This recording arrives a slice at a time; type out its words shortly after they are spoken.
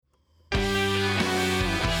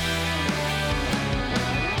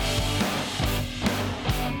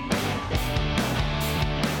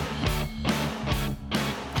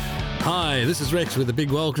G'day, this is Rex with a big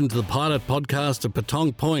welcome to the pilot podcast of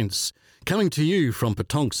Petonk Points, coming to you from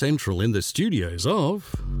Petonk Central in the studios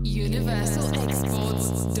of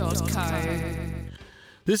UniversalExports.co.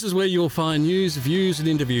 This is where you'll find news, views and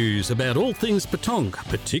interviews about all things Petonk,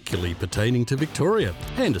 particularly pertaining to Victoria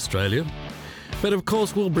and Australia. But of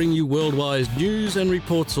course we'll bring you worldwide news and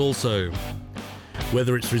reports also.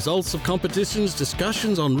 Whether it's results of competitions,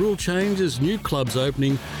 discussions on rule changes, new clubs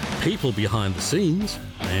opening, people behind the scenes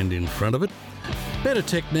and in front of it, better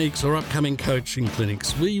techniques or upcoming coaching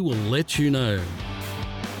clinics, we will let you know.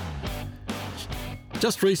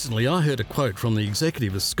 Just recently I heard a quote from the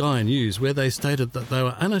executive of Sky News where they stated that they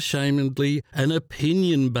were unashamedly an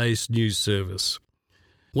opinion-based news service.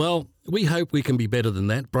 Well, we hope we can be better than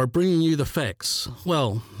that by bringing you the facts,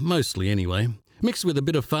 well, mostly anyway, mixed with a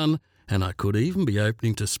bit of fun, and I could even be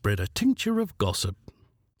opening to spread a tincture of gossip.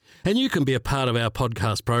 And you can be a part of our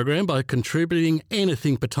podcast program by contributing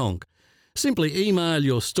anything Petonk. Simply email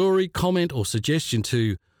your story, comment or suggestion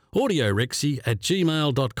to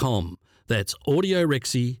audiorexy@gmail.com. That's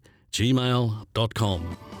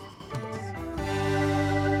audiorexy@gmail.com.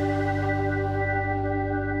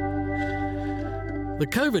 The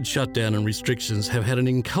COVID shutdown and restrictions have had an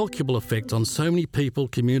incalculable effect on so many people,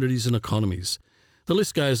 communities and economies. The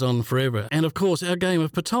list goes on forever, and of course our game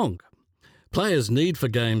of Petonk. Players' need for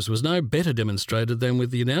games was no better demonstrated than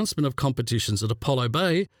with the announcement of competitions at Apollo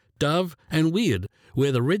Bay, Dove and Weird,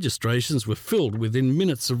 where the registrations were filled within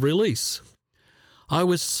minutes of release. I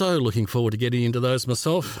was so looking forward to getting into those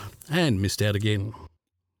myself, and missed out again.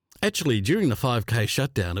 Actually, during the 5K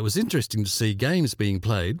shutdown, it was interesting to see games being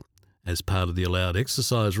played, as part of the allowed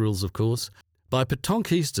exercise rules of course, by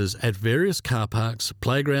Petonkeistas at various car parks,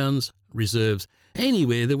 playgrounds, reserves,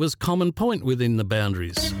 anywhere there was common point within the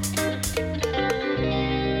boundaries.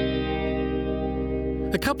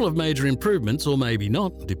 A couple of major improvements, or maybe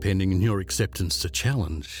not, depending on your acceptance to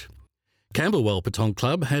challenge. Camberwell Petonk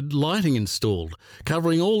Club had lighting installed,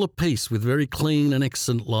 covering all the piece with very clean and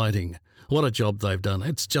excellent lighting. What a job they've done,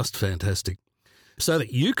 it's just fantastic. So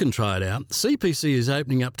that you can try it out, CPC is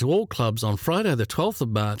opening up to all clubs on Friday the 12th of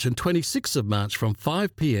March and 26th of March from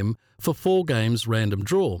 5 p.m. for 4 games random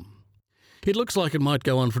draw. It looks like it might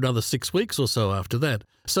go on for another 6 weeks or so after that,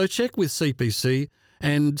 so check with CPC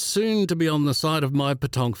and soon to be on the side of My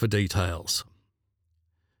Petonk for details.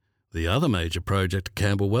 The other major project at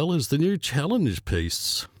Camberwell is the new challenge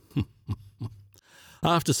piece.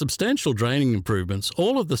 After substantial draining improvements,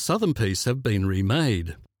 all of the southern piece have been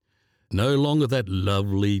remade. No longer that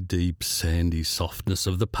lovely, deep, sandy softness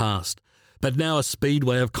of the past, but now a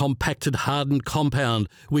speedway of compacted, hardened compound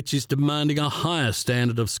which is demanding a higher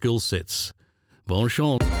standard of skill sets. Bon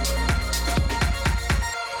chance.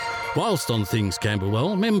 Whilst on things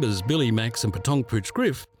Camberwell, members Billy, Max and Petonk Pooch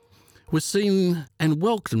Griff were seen and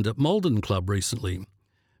welcomed at Malden Club recently.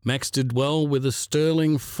 Max did well with a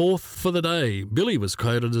sterling 4th for the day. Billy was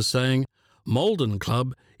quoted as saying, "Malden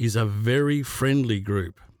Club is a very friendly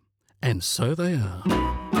group." And so they are.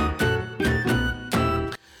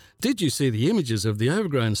 Did you see the images of the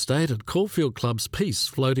overgrown state at Caulfield Club's piece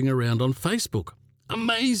floating around on Facebook?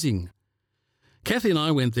 Amazing! Kathy and I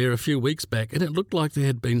went there a few weeks back and it looked like there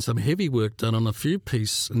had been some heavy work done on a few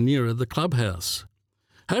pieces nearer the clubhouse.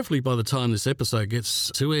 Hopefully by the time this episode gets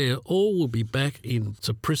to air, all will be back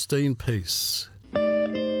into pristine peace.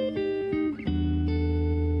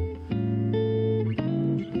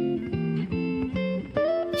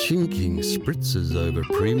 Chinking spritzes over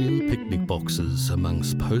premium picnic boxes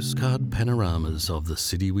amongst postcard panoramas of the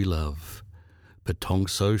city we love. Petonk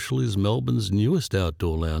Social is Melbourne's newest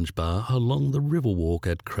outdoor lounge bar along the Riverwalk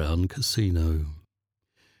at Crown Casino.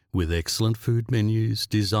 With excellent food menus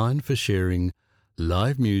designed for sharing,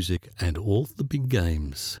 live music and all the big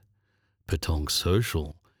games, Petonk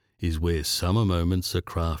Social is where summer moments are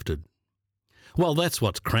crafted. Well, that's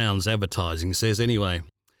what Crown's advertising says anyway.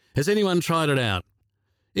 Has anyone tried it out?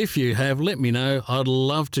 If you have, let me know. I'd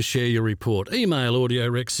love to share your report. Email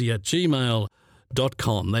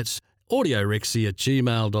audiorexy@gmail.com. That's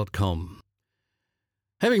audiorexy@gmail.com.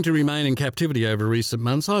 Having to remain in captivity over recent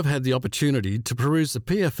months, I've had the opportunity to peruse the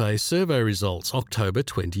PFA survey results, October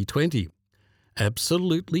 2020.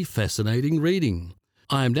 Absolutely fascinating reading.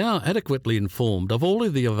 I am now adequately informed of all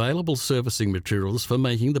of the available servicing materials for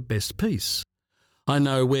making the best piece. I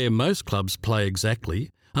know where most clubs play exactly,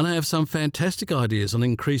 and I have some fantastic ideas on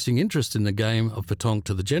increasing interest in the game of Petonk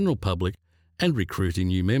to the general public and recruiting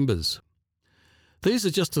new members. These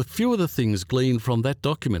are just a few of the things gleaned from that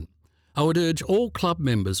document. I would urge all club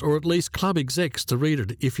members, or at least club execs, to read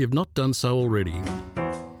it if you've not done so already.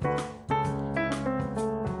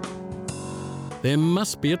 There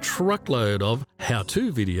must be a truckload of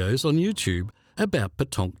how-to videos on YouTube about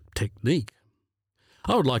pétanque technique.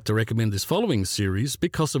 I would like to recommend this following series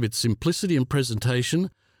because of its simplicity in presentation,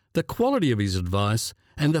 the quality of his advice,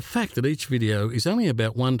 and the fact that each video is only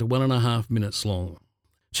about 1 to 1.5 minutes long.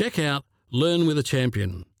 Check out Learn with a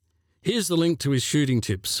Champion. Here's the link to his shooting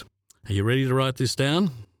tips. Are you ready to write this down?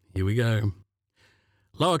 Here we go.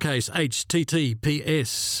 Lowercase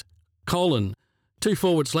https : 2//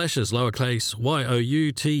 lowercase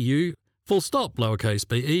youtu, full stop, lowercase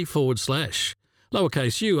be, /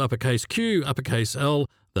 lowercase u, uppercase q, uppercase l,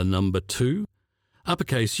 the number 2,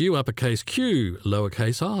 uppercase u, uppercase q,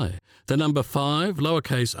 lowercase I, the number 5,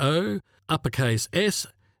 lowercase o, uppercase s,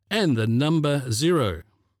 and the number 0.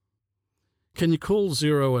 Can you call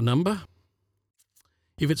 0 a number?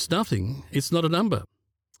 If it's nothing, it's not a number.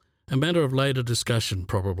 A matter of later discussion,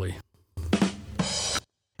 probably.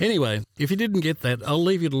 Anyway, if you didn't get that, I'll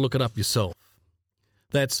leave you to look it up yourself.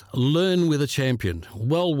 That's Learn with a Champion.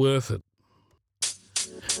 Well worth it.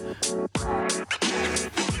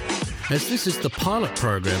 As this is the pilot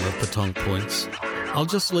program of Pétanque Points, I'll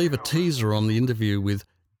just leave a teaser on the interview with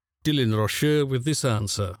Dylan Rocheur with this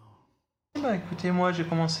answer. Écoutez, moi j'ai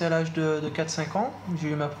commencé à l'âge de 4-5 ans, j'ai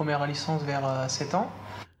eu ma première licence vers 7 ans.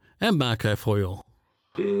 And Marco Foyle.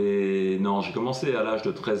 Et non, j'ai commencé à l'âge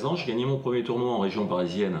de 13 ans, j'ai gagné mon premier tournoi en région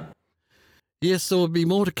parisienne. Yes, there will be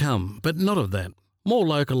more to come, but not of that. More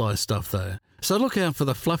localised stuff though. So look out for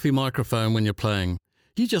the fluffy microphone when you're playing.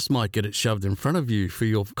 You just might get it shoved in front of you for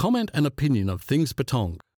your comment and opinion of things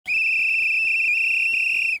pétanque.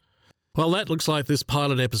 Well, that looks like this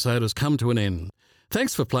pilot episode has come to an end.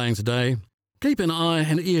 Thanks for playing today. Keep an eye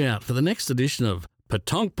and ear out for the next edition of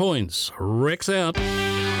Pétanque Points. Rex out.